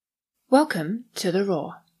Welcome to The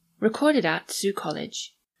Roar, recorded at Sault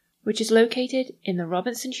College, which is located in the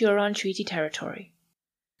Robinson-Huron Treaty Territory.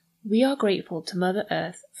 We are grateful to Mother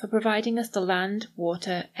Earth for providing us the land,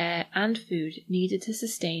 water, air, and food needed to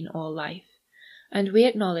sustain all life, and we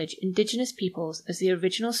acknowledge Indigenous peoples as the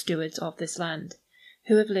original stewards of this land,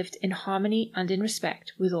 who have lived in harmony and in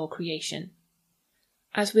respect with all creation.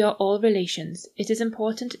 As we are all relations, it is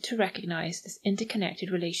important to recognize this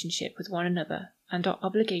interconnected relationship with one another and our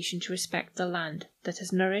obligation to respect the land that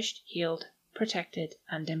has nourished, healed, protected,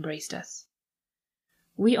 and embraced us.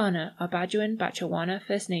 We honor our Bajuan Batchewana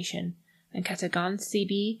First Nation and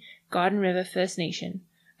Katagan-Sebi Garden River First Nation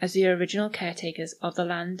as the original caretakers of the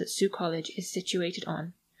land that Sault College is situated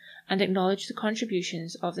on, and acknowledge the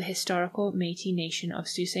contributions of the historical Métis Nation of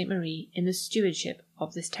Sault Ste. Marie in the stewardship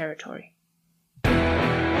of this territory.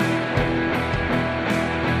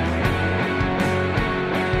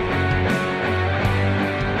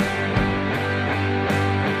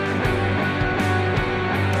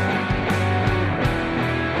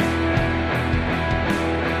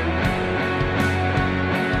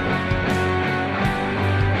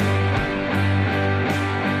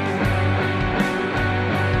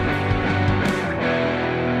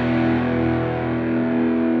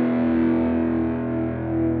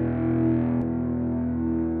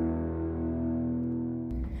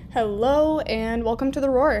 Hello and welcome to The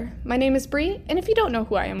Roar. My name is Bree, and if you don't know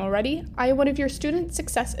who I am already, I am one of your student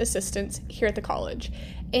success assistants here at the college,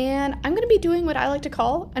 and I'm going to be doing what I like to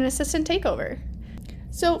call an assistant takeover.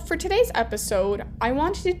 So for today's episode, I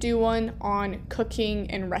wanted to do one on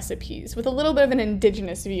cooking and recipes with a little bit of an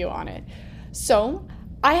Indigenous view on it. So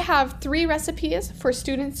I have 3 recipes for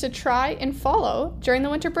students to try and follow during the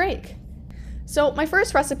winter break. So my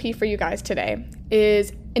first recipe for you guys today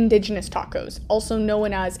is Indigenous tacos, also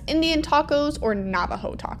known as Indian tacos or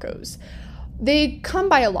Navajo tacos. They come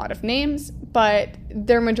by a lot of names, but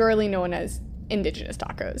they're majorly known as Indigenous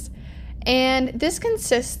tacos. And this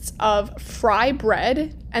consists of fry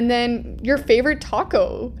bread and then your favorite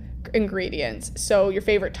taco ingredients, so your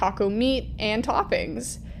favorite taco meat and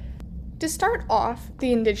toppings. To start off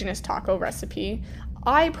the Indigenous taco recipe,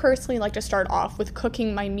 I personally like to start off with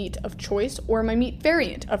cooking my meat of choice or my meat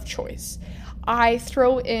variant of choice. I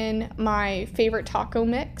throw in my favorite taco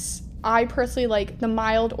mix. I personally like the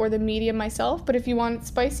mild or the medium myself, but if you want it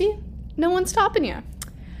spicy, no one's stopping you.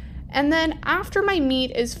 And then after my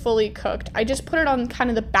meat is fully cooked, I just put it on kind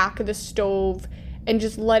of the back of the stove and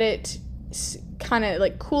just let it kind of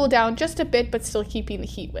like cool down just a bit, but still keeping the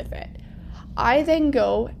heat with it. I then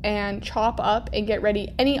go and chop up and get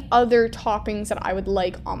ready any other toppings that I would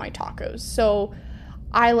like on my tacos. So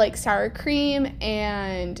I like sour cream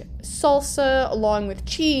and salsa along with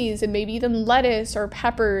cheese and maybe even lettuce or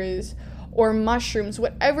peppers or mushrooms,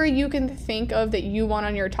 whatever you can think of that you want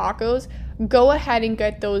on your tacos, go ahead and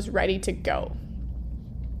get those ready to go.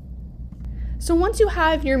 So once you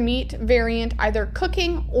have your meat variant either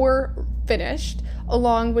cooking or finished,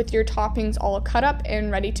 along with your toppings all cut up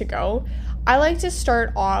and ready to go, I like to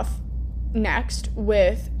start off next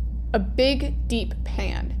with a big deep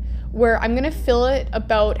pan where I'm going to fill it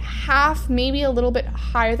about half, maybe a little bit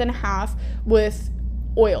higher than half, with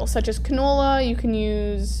oil, such as canola. You can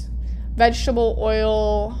use vegetable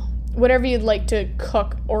oil, whatever you'd like to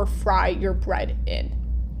cook or fry your bread in.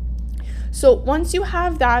 So once you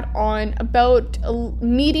have that on about a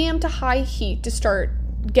medium to high heat to start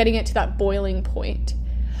getting it to that boiling point,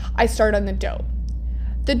 I start on the dough.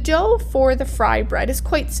 The dough for the fry bread is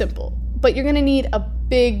quite simple, but you're going to need a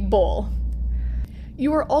big bowl.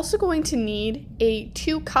 You are also going to need a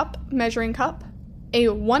 2-cup measuring cup, a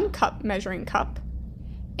 1-cup measuring cup,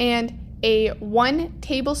 and a 1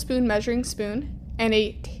 tablespoon measuring spoon, and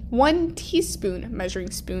a 1 teaspoon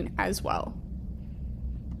measuring spoon as well.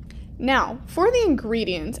 Now, for the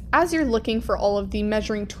ingredients, as you're looking for all of the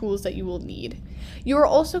measuring tools that you will need, you are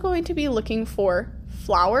also going to be looking for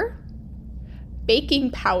flour, baking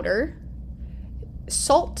powder,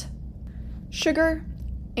 salt, sugar,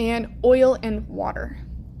 and oil and water.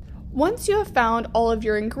 Once you have found all of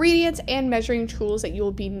your ingredients and measuring tools that you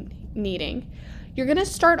will be needing, you're going to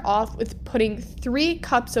start off with putting 3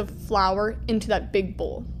 cups of flour into that big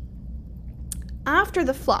bowl. After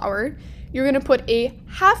the flour, you're going to put a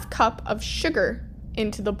 1/2 cup of sugar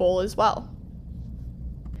into the bowl as well.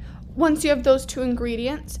 Once you have those 2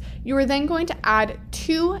 ingredients, you are then going to add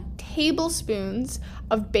 2 tablespoons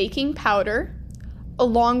of baking powder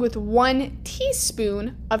along with 1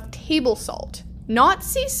 teaspoon of table salt. Not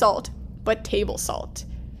sea salt, but table salt.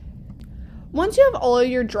 Once you have all of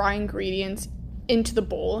your dry ingredients into the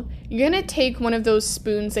bowl, you're going to take one of those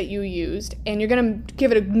spoons that you used and you're going to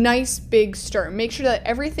give it a nice big stir. Make sure that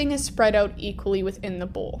everything is spread out equally within the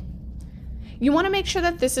bowl. You want to make sure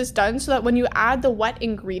that this is done so that when you add the wet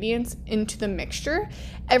ingredients into the mixture,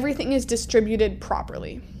 everything is distributed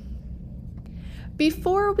properly.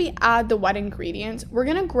 Before we add the wet ingredients, we're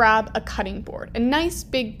going to grab a cutting board, a nice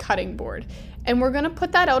big cutting board, and we're going to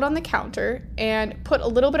put that out on the counter and put a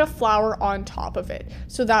little bit of flour on top of it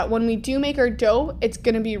so that when we do make our dough, it's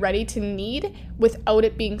going to be ready to knead without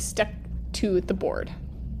it being stuck to the board.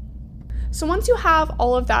 So once you have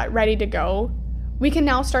all of that ready to go, we can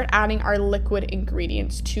now start adding our liquid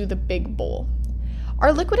ingredients to the big bowl.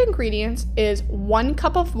 Our liquid ingredients is 1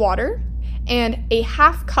 cup of water and a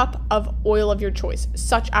 1/2 cup of oil of your choice,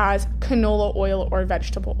 such as canola oil or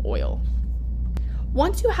vegetable oil.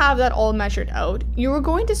 Once you have that all measured out, you are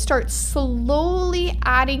going to start slowly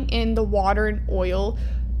adding in the water and oil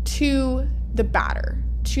to the batter,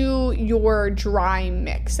 to your dry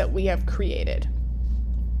mix that we have created.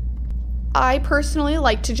 I personally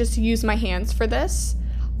like to just use my hands for this,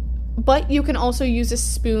 but you can also use a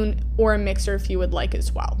spoon or a mixer if you would like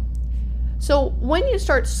as well. So when you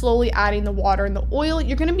start slowly adding the water and the oil,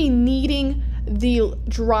 you're going to be kneading the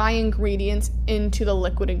dry ingredients into the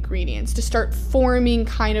liquid ingredients to start forming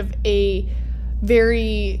kind of a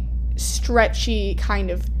very stretchy kind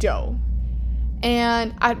of dough.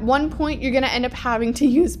 And at one point, you're going to end up having to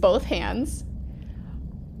use both hands.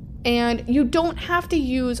 And you don't have to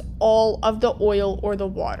use all of the oil or the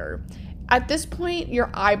water. At this point, you're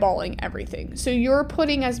eyeballing everything. So you're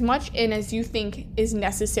putting as much in as you think is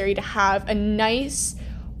necessary to have a nice,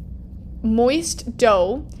 moist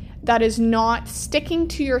dough that is not sticking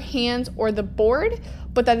to your hands or the board,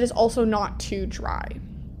 but that is also not too dry.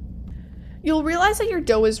 You'll realize that your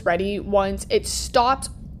dough is ready once it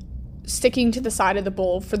stops sticking to the side of the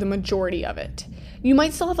bowl for the majority of it. You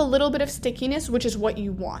might still have a little bit of stickiness, which is what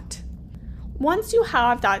you want. Once you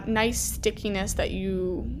have that nice stickiness that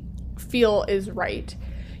you feel is right,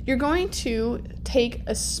 you're going to take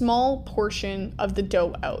a small portion of the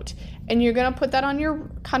dough out and you're going to put that on your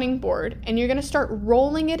cutting board and you're going to start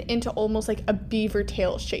rolling it into almost like a beaver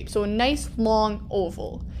tail shape. So a nice long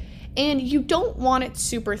oval. And you don't want it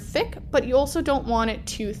super thick, but you also don't want it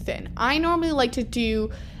too thin. I normally like to do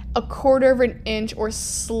 1/4 of an inch or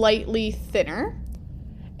slightly thinner.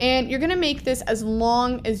 And you're going to make this as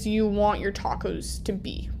long as you want your tacos to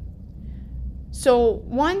be. So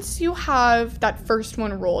once you have that first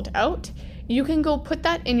one rolled out, you can go put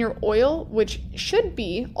that in your oil, which should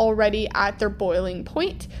be already at their boiling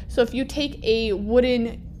point. So if you take a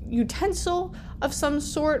wooden utensil of some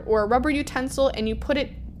sort or a rubber utensil and you put it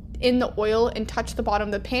in the oil and touch the bottom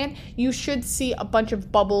of the pan, you should see a bunch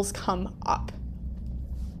of bubbles come up.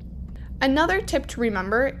 Another tip to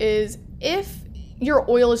remember is if your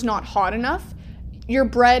oil is not hot enough, your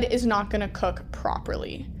bread is not going to cook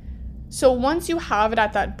properly. So once you have it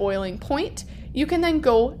at that boiling point, you can then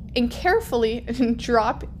go and carefully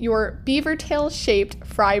drop your beaver tail shaped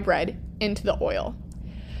fry bread into the oil.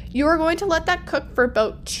 You are going to let that cook for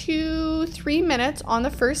about 2-3 minutes on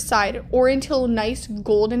the first side or until nice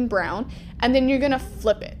golden brown, and then you're going to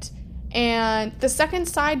flip it. And the second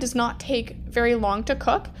side does not take very long to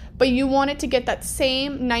cook, but you want it to get that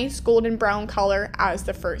same nice golden brown color as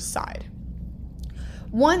the first side.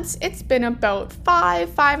 Once it's been about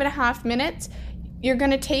 5.5 minutes, you're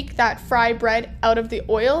going to take that fry bread out of the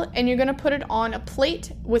oil and you're going to put it on a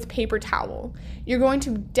plate with paper towel. You're going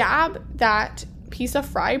to dab that piece of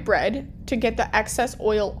fry bread to get the excess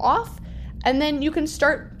oil off, and then you can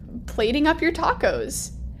start plating up your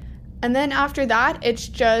tacos. And then after that, it's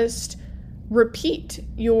just repeat.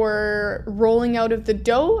 You're rolling out of the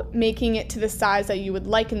dough, making it to the size that you would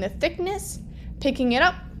like in the thickness, picking it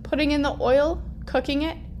up, putting in the oil, cooking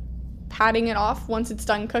it, patting it off once it's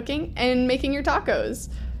done cooking, and making your tacos.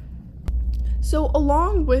 So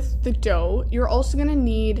along with the dough, you're also going to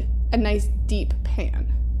need a nice deep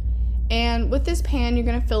pan. And with this pan, you're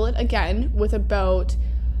going to fill it again with about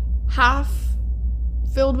half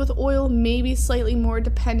filled with oil, maybe slightly more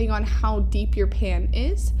depending on how deep your pan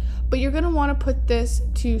is. But you're going to want to put this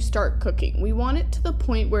to start cooking. We want it to the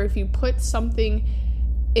point where if you put something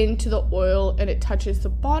into the oil and it touches the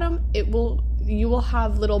bottom, you will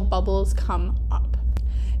have little bubbles come up.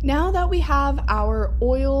 Now that we have our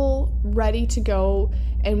oil ready to go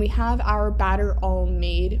and we have our batter all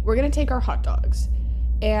made, we're going to take our hot dogs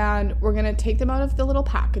and we're going to take them out of the little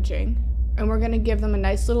packaging and we're going to give them a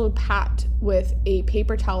nice little pat with a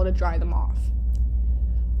paper towel to dry them off.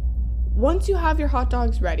 Once you have your hot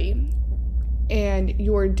dogs ready and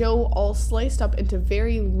your dough all sliced up into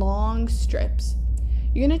very long strips,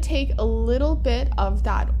 you're going to take a little bit of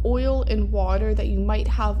that oil and water that you might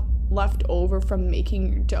have left over from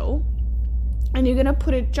making your dough, and you're going to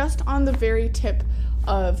put it just on the very tip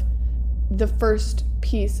of the first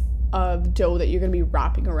piece of dough that you're going to be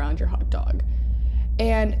wrapping around your hot dog.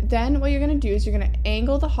 And then what you're going to do is you're going to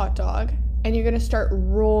angle the hot dog and you're going to start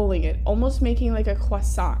rolling it, almost making like a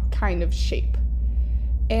croissant kind of shape.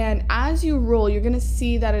 And as you roll, you're going to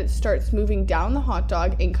see that it starts moving down the hot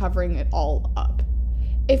dog and covering it all up.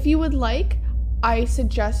 If you would like, I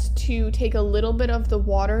suggest to take a little bit of the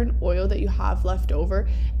water and oil that you have left over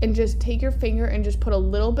and just take your finger and just put a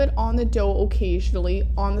little bit on the dough occasionally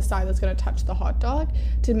on the side that's going to touch the hot dog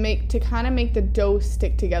to kind of make the dough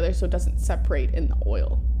stick together so it doesn't separate in the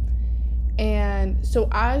oil. And so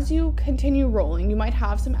as you continue rolling, you might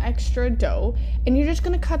have some extra dough, and you're just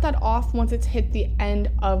going to cut that off once it's hit the end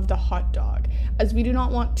of the hot dog, as we do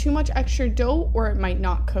not want too much extra dough or it might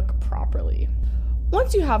not cook properly.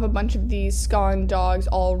 Once you have a bunch of these scone dogs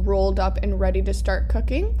all rolled up and ready to start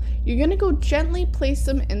cooking, you're going to go gently place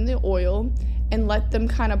them in the oil and let them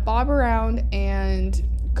kind of bob around and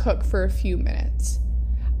cook for a few minutes.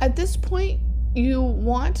 At this point, you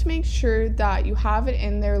want to make sure that you have it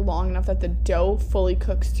in there long enough that the dough fully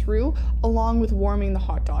cooks through, along with warming the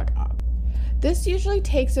hot dog up. This usually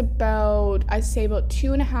takes about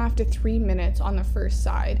 2.5 to 3 minutes on the first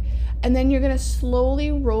side, and then you're going to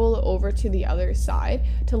slowly roll it over to the other side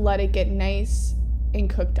to let it get nice and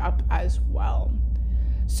cooked up as well.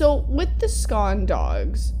 So with the scone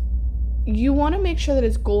dogs, you want to make sure that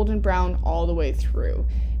it's golden brown all the way through.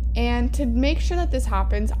 And to make sure that this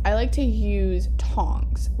happens, I like to use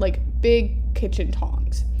tongs, like big kitchen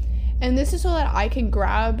tongs. And this is so that I can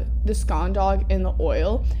grab the scone dog in the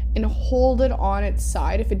oil and hold it on its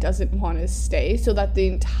side if it doesn't want to stay, so that the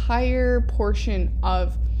entire portion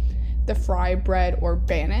of the fry bread or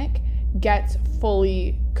bannock gets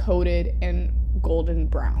fully coated in golden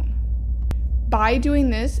brown. By doing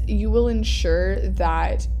this, you will ensure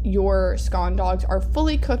that your scone dogs are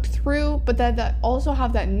fully cooked through, but that also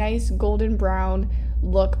have that nice golden brown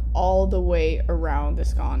look all the way around the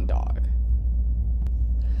scone dog.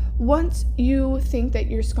 Once you think that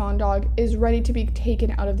your scone dog is ready to be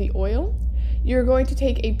taken out of the oil, you're going to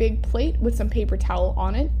take a big plate with some paper towel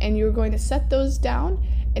on it, and you're going to set those down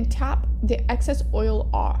and tap the excess oil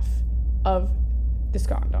off of the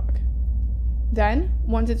scone dog. Then,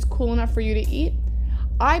 once it's cool enough for you to eat,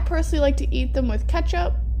 I personally like to eat them with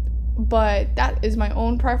ketchup, but that is my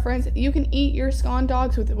own preference. You can eat your scone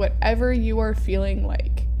dogs with whatever you are feeling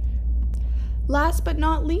like. Last but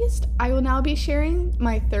not least, I will now be sharing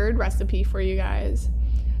my third recipe for you guys.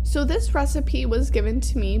 So this recipe was given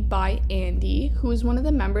to me by Andy, who is one of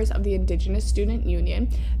the members of the Indigenous Student Union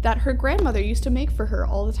that her grandmother used to make for her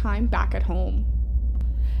all the time back at home.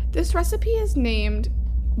 This recipe is named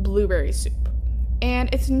blueberry soup.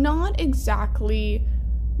 And it's not exactly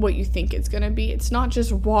what you think it's going to be. It's not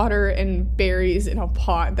just water and berries in a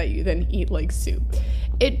pot that you then eat like soup.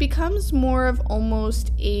 It becomes more of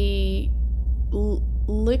almost a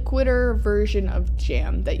liquider version of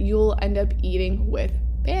jam that you'll end up eating with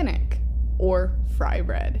bannock or fry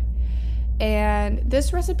bread. And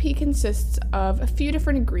this recipe consists of a few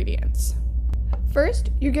different ingredients.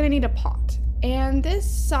 First, you're going to need a pot. And this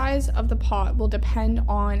size of the pot will depend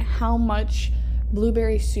on how much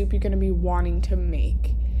blueberry soup you're going to be wanting to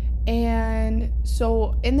make. And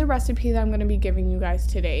so in the recipe that I'm going to be giving you guys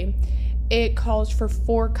today, it calls for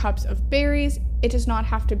 4 cups of berries. It does not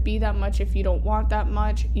have to be that much if you don't want that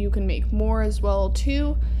much. You can make more as well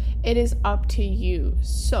too. It is up to you.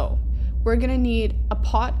 So we're going to need a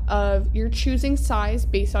pot of your choosing size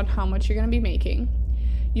based on how much you're going to be making.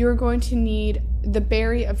 You're going to need the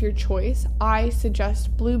berry of your choice. I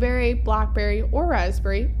suggest blueberry, blackberry, or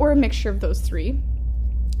raspberry, or a mixture of those 3.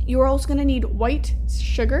 You're also going to need white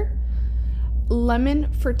sugar,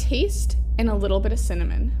 lemon for taste, and a little bit of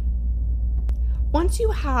cinnamon. Once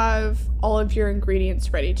you have all of your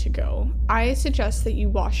ingredients ready to go, I suggest that you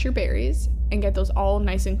wash your berries and get those all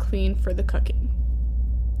nice and clean for the cooking.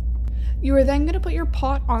 You are then going to put your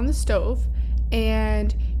pot on the stove,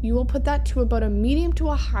 and you will put that to about a medium to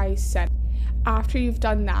a high setting. After you've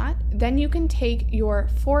done that, then you can take your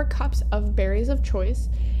 4 cups of berries of choice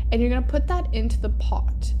and you're going to put that into the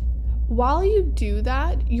pot. While you do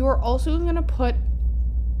that, you're also going to put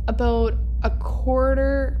about a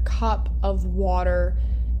 1/4 cup of water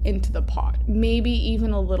into the pot, maybe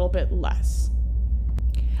even a little bit less.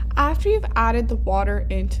 After you've added the water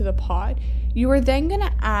into the pot, you are then going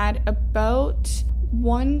to add about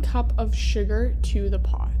 1 cup of sugar to the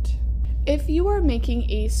pot. If you are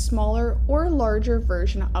making a smaller or larger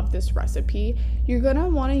version of this recipe, you're going to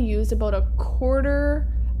want to use about a quarter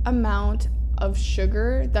amount of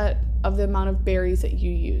sugar of the amount of berries that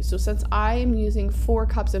you use. So since I am using 4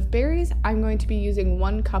 cups of berries, I'm going to be using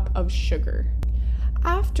 1 cup of sugar.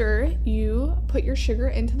 After you put your sugar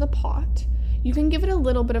into the pot, you can give it a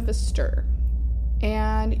little bit of a stir.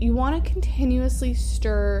 And you want to continuously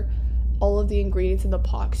stir all of the ingredients in the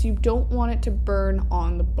pot because you don't want it to burn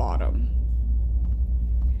on the bottom.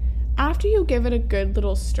 After you give it a good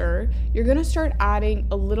little stir, you're going to start adding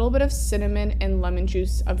a little bit of cinnamon and lemon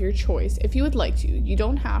juice of your choice if you would like to. You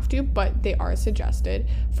don't have to, but they are suggested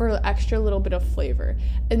for an extra little bit of flavor.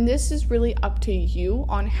 And this is really up to you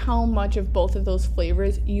on how much of both of those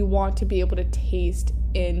flavors you want to be able to taste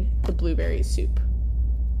in the blueberry soup.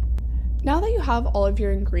 Now that you have all of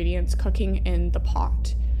your ingredients cooking in the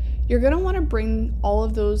pot, you're going to want to bring all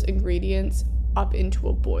of those ingredients up into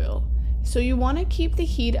a boil. So you want to keep the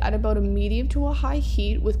heat at about a medium to a high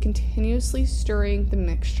heat with continuously stirring the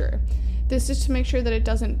mixture. This is to make sure that it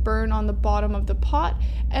doesn't burn on the bottom of the pot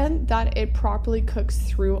and that it properly cooks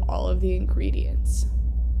through all of the ingredients.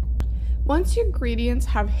 Once your ingredients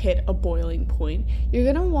have hit a boiling point, you're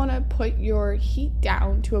going to want to put your heat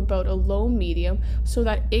down to about a low medium so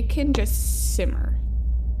that it can just simmer.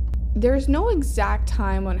 There's no exact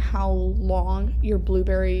time on how long your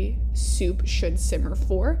blueberry soup should simmer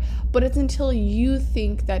for, but it's until you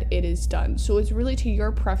think that it is done. So it's really to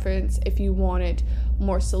your preference if you want it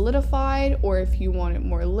more solidified or if you want it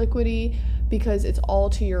more liquidy, because it's all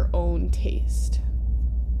to your own taste.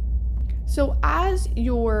 So as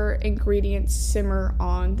your ingredients simmer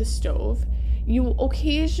on the stove, you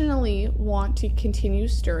occasionally want to continue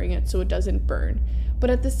stirring it so it doesn't burn. But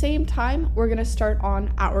at the same time, we're going to start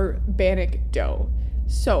on our bannock dough.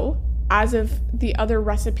 So, as of the other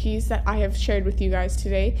recipes that I have shared with you guys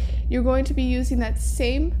today, you're going to be using that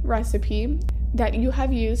same recipe that you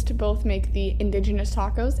have used to both make the indigenous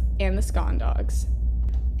tacos and the scone dogs.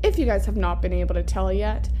 If you guys have not been able to tell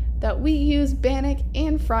yet, that we use bannock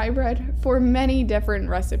and fry bread for many different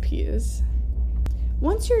recipes.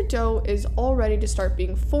 Once your dough is all ready to start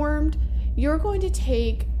being formed, you're going to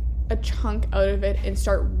take a chunk out of it and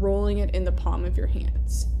start rolling it in the palm of your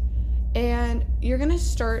hands. And you're going to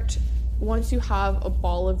start, once you have a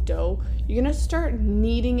ball of dough, you're going to start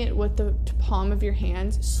kneading it with the palm of your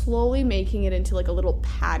hands, slowly making it into like a little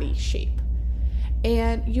patty shape.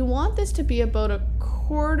 And you want this to be about a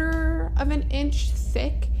quarter of an inch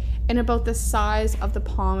thick and about the size of the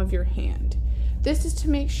palm of your hand. This is to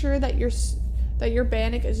make sure that your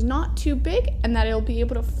bannock is not too big and that it'll be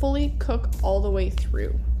able to fully cook all the way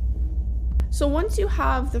through. So once you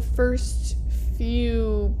have the first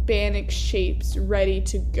few bannock shapes ready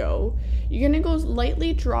to go, you're going to go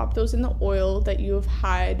lightly drop those in the oil that you have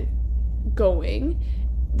had going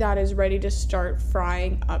that is ready to start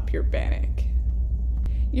frying up your bannock.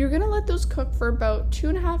 You're going to let those cook for about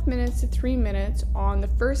 2.5 minutes to 3 minutes on the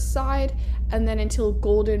first side and then until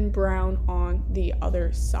golden brown on the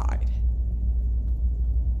other side.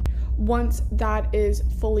 Once that is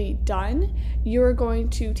fully done, you're going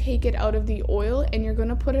to take it out of the oil and you're going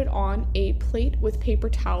to put it on a plate with paper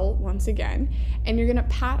towel once again, and you're going to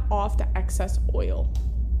pat off the excess oil.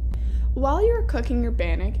 While you're cooking your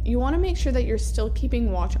bannock, you want to make sure that you're still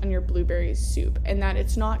keeping watch on your blueberry soup and that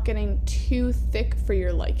it's not getting too thick for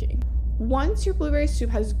your liking. Once your blueberry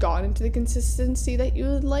soup has gotten to the consistency that you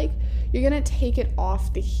would like, you're going to take it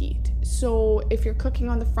off the heat. So if you're cooking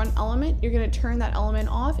on the front element, you're going to turn that element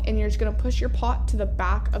off and you're just going to push your pot to the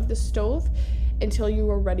back of the stove until you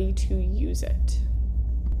are ready to use it.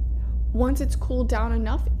 Once it's cooled down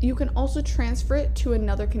enough, you can also transfer it to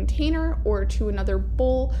another container or to another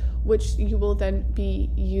bowl, which you will then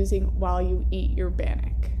be using while you eat your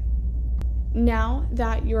bannock. Now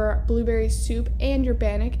that your blueberry soup and your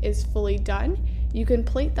bannock is fully done, you can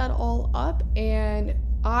plate that all up, and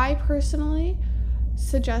I personally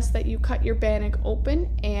suggest that you cut your bannock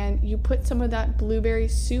open and you put some of that blueberry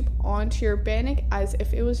soup onto your bannock as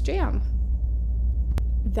if it was jam.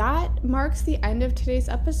 That marks the end of today's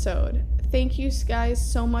episode. Thank you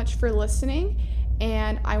guys so much for listening,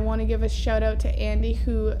 and I want to give a shout out to Andy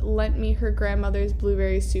who lent me her grandmother's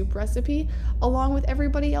blueberry soup recipe, along with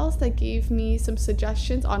everybody else that gave me some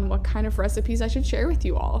suggestions on what kind of recipes I should share with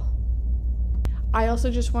you all. I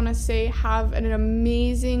also just want to say have an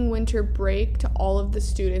amazing winter break to all of the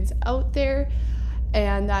students out there,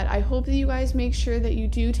 and that I hope that you guys make sure that you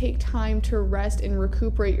do take time to rest and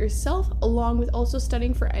recuperate yourself, along with also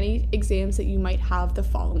studying for any exams that you might have the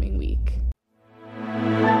following week.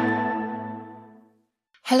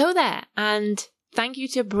 Hello there, and thank you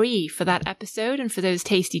to Brie for that episode and for those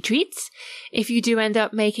tasty treats. If you do end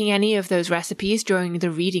up making any of those recipes during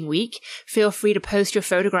the reading week, feel free to post your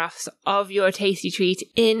photographs of your tasty treat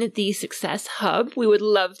in the Success Hub. We would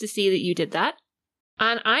love to see that you did that.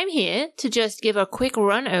 And I'm here to just give a quick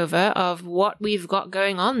run over of what we've got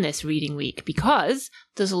going on this reading week, because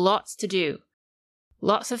there's lots to do.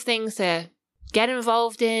 Lots of things to get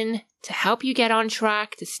involved in, to help you get on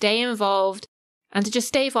track, to stay involved, and to just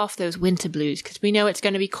stave off those winter blues, because we know it's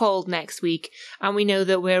going to be cold next week, and we know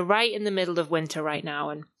that we're right in the middle of winter right now,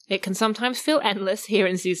 and it can sometimes feel endless here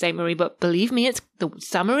in Sault Ste. Marie, but believe me, the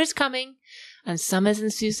summer is coming, and summers in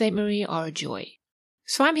Sault Ste. Marie are a joy.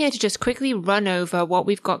 So I'm here to just quickly run over what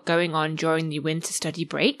we've got going on during the winter study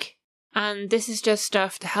break, and this is just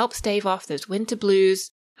stuff to help stave off those winter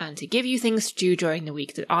blues, and to give you things to do during the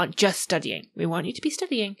week that aren't just studying. We want you to be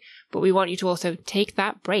studying, but we want you to also take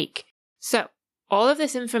that break. So, all of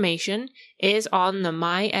this information is on the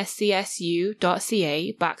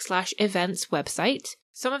myscsu.ca/events website.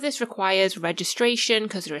 Some of this requires registration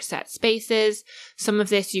because there are set spaces. Some of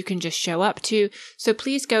this you can just show up to. So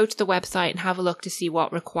please go to the website and have a look to see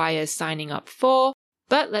what requires signing up for.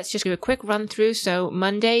 But let's just do a quick run through. So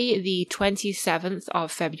Monday, the 27th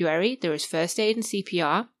of February, there is first aid and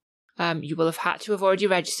CPR. You will have had to have already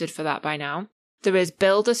registered for that by now. There is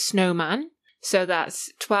Build a Snowman. So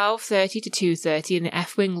that's 12:30 to 2:30 in the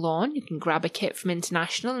F-Wing lawn. You can grab a kit from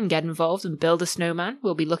International and get involved and build a snowman.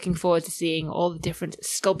 We'll be looking forward to seeing all the different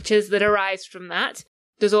sculptures that arise from that.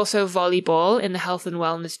 There's also volleyball in the Health and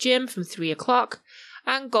Wellness Gym from 3 o'clock.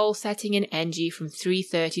 And goal setting in NG from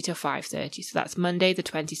 3:30 to 5:30. So that's Monday, the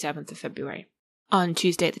 27th of February. On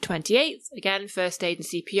Tuesday, the 28th, again, first aid and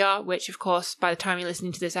CPR, which, of course, by the time you're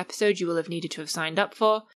listening to this episode, you will have needed to have signed up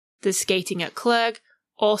for. There's skating at Clerg.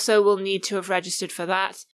 Also will need to have registered for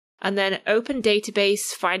that. And then open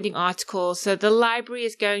database, finding articles. So the library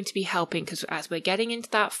is going to be helping because as we're getting into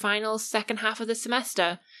that final second half of the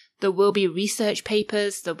semester, there will be research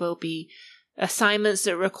papers, there will be assignments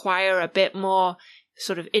that require a bit more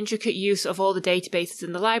sort of intricate use of all the databases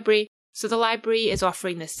in the library. So the library is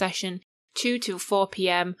offering this session 2 to 4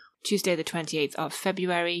 p.m. Tuesday the 28th of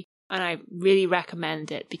February. And I really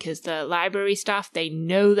recommend it because the library staff, they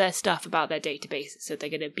know their stuff about their databases. So they're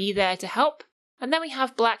going to be there to help. And then we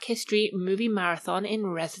have Black History Movie Marathon in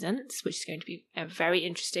Residence, which is going to be very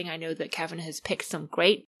interesting. I know that Kevin has picked some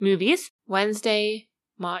great movies. Wednesday,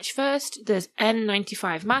 March 1st, there's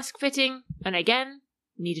N95 mask fitting. And again,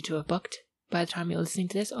 needed to have booked by the time you're listening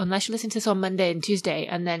to this, unless you're listening to this on Monday and Tuesday,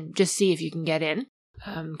 and then just see if you can get in.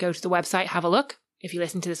 Go to the website, have a look. If you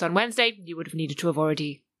listen to this on Wednesday, you would have needed to have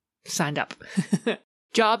already signed up.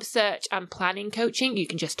 Job search and planning coaching, you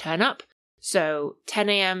can just turn up. So 10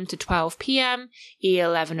 a.m. to 12 p.m,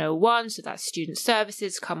 E1101, so that's student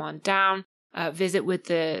services, come on down. Visit with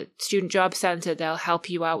the Student Job Centre, they'll help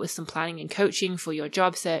you out with some planning and coaching for your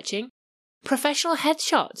job searching. Professional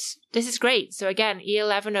headshots, this is great. So again,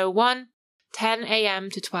 E1101, 10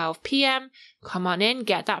 a.m. to 12 p.m. Come on in,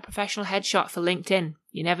 get that professional headshot for LinkedIn.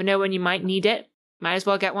 You never know when you might need it. Might as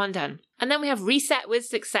well get one done. And then we have Reset with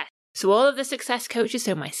Success. So all of the success coaches,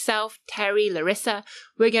 so myself, Terry, Larissa,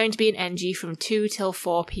 we're going to be in NG from 2 till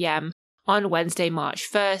 4 p.m. on Wednesday, March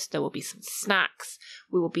 1st. There will be some snacks.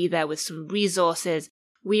 We will be there with some resources.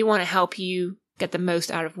 We want to help you get the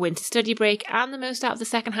most out of winter study break and the most out of the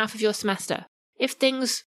second half of your semester. If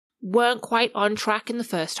things weren't quite on track in the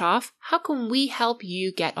first half, how can we help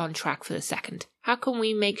you get on track for the second? How can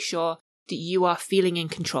we make sure that you are feeling in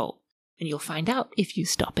control? And you'll find out if you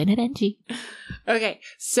stop in at NG. Okay,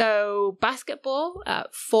 so basketball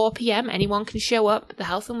at 4 p.m. Anyone can show up. The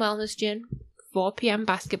Health and Wellness Gym, 4 p.m.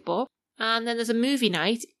 basketball. And then there's a movie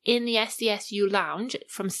night in the SDSU Lounge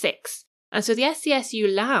from 6. And so the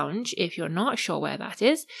SDSU Lounge, if you're not sure where that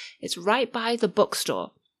is, it's right by the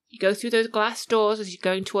bookstore. You go through those glass doors as you're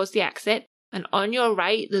going towards the exit, and on your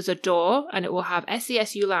right, there's a door, and it will have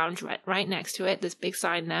SCSU Lounge right next to it. There's a big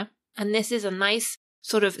sign there. And this is a nice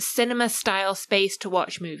sort of cinema-style space to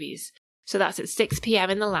watch movies. So that's at 6 p.m.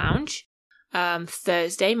 in the lounge.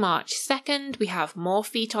 Thursday, March 2nd, we have More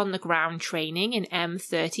Feet on the Ground training in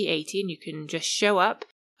M3080, and you can just show up.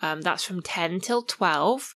 That's from 10 till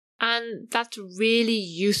 12. And that's really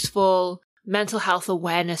useful mental health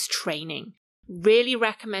awareness training. Really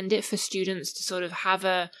recommend it for students to sort of have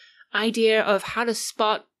a idea of how to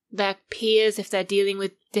spot their peers if they're dealing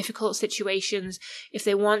with difficult situations, if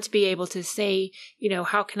they want to be able to say,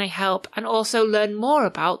 how can I help? And also learn more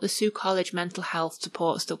about the Sault College mental health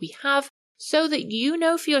supports that we have so that you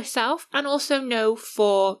know for yourself and also know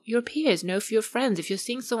for your peers, know for your friends. If you're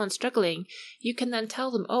seeing someone struggling, you can then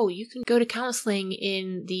tell them, you can go to counselling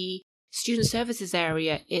in the student services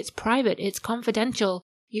area. It's private, it's confidential.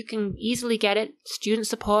 You can easily get it. Student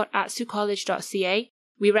support at saulcollege.ca.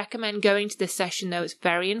 We recommend going to this session though, it's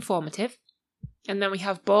very informative. And then we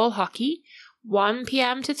have ball hockey, 1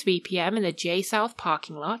 p.m. to 3 p.m. in the J South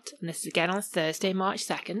parking lot. And this is again on Thursday, March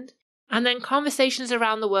 2nd. And then conversations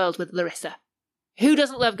around the world with Larissa. Who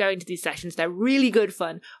doesn't love going to these sessions? They're really good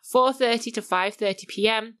fun. 4:30 to 5:30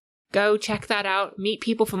 p.m. Go check that out. Meet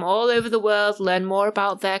people from all over the world. Learn more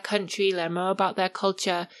about their country. Learn more about their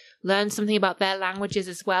culture. Learn something about their languages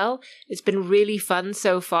as well. It's been really fun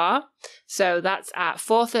so far. So that's at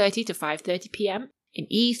 4:30 to 5:30 p.m. in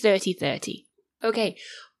E3030. Okay,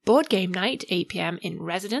 board game night, 8 p.m. in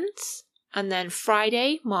residence. And then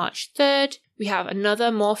Friday, March 3rd, we have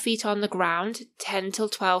another More Feet on the Ground, 10 till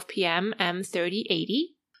 12 p.m.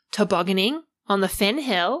 M3080. Tobogganing on the Finn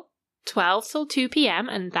Hill, 12 till 2 p.m.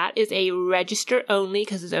 And that is a register only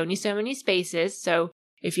because there's only so many spaces. So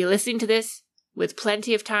if you're listening to this with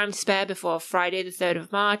plenty of time to spare before Friday the 3rd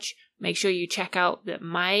of March, make sure you check out the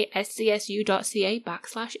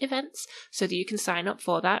myscsu.ca/events so that you can sign up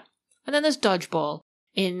for that. And then there's dodgeball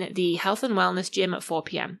in the Health and Wellness Gym at 4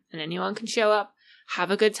 p.m. And anyone can show up,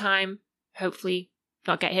 have a good time, hopefully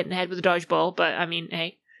not get hit in the head with a dodgeball, but I mean,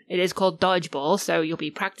 hey, it is called dodgeball, so you'll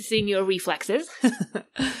be practicing your reflexes.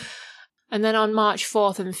 And then on March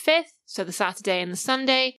 4th and 5th, so the Saturday and the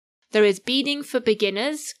Sunday, there is Beading for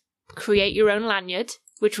Beginners, Create Your Own Lanyard,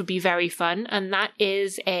 which would be very fun. And that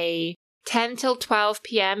is a 10 till 12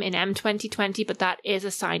 p.m. in M2020, but that is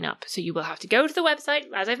a sign up. So you will have to go to the website,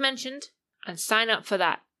 as I've mentioned, and sign up for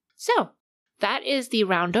that. So that is the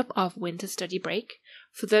roundup of winter study break.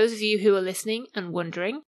 For those of you who are listening and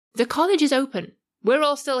wondering, the college is open. We're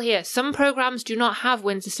all still here. Some programs do not have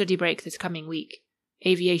winter study break this coming week.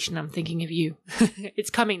 Aviation, I'm thinking of you. It's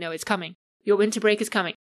coming, though. It's coming. Your winter break is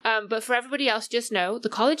coming. But for everybody else, just know the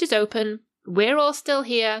college is open. We're all still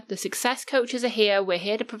here. The success coaches are here. We're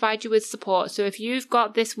here to provide you with support. So if you've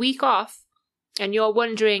got this week off and you're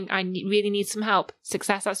wondering, I really need some help,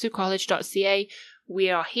 success@saulcollege.ca. We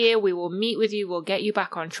are here. We will meet with you. We'll get you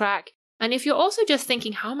back on track. And if you're also just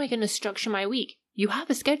thinking, how am I going to structure my week? You have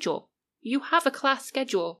a schedule. You have a class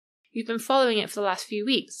schedule. You've been following it for the last few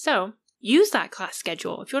weeks. So use that class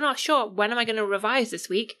schedule. If you're not sure, when am I going to revise this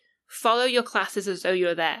week? Follow your classes as though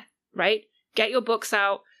you're there, right? Get your books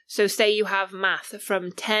out. So say you have math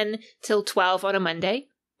from 10 till 12 on a Monday.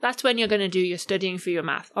 That's when you're going to do your studying for your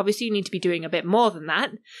math. Obviously, you need to be doing a bit more than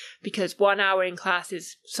that because 1 hour in class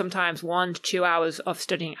is sometimes 1 to 2 hours of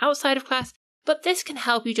studying outside of class. But this can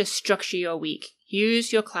help you just structure your week.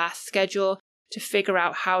 Use your class schedule to figure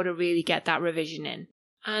out how to really get that revision in.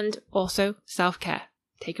 And also self-care.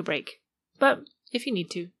 Take a break. But if you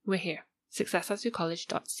need to, we're here.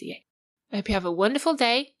 success@saulcollege.ca. I hope you have a wonderful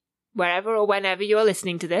day, wherever or whenever you're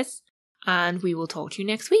listening to this, and we will talk to you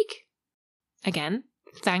next week. Again,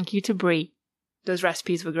 thank you to Brie. Those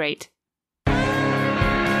recipes were great.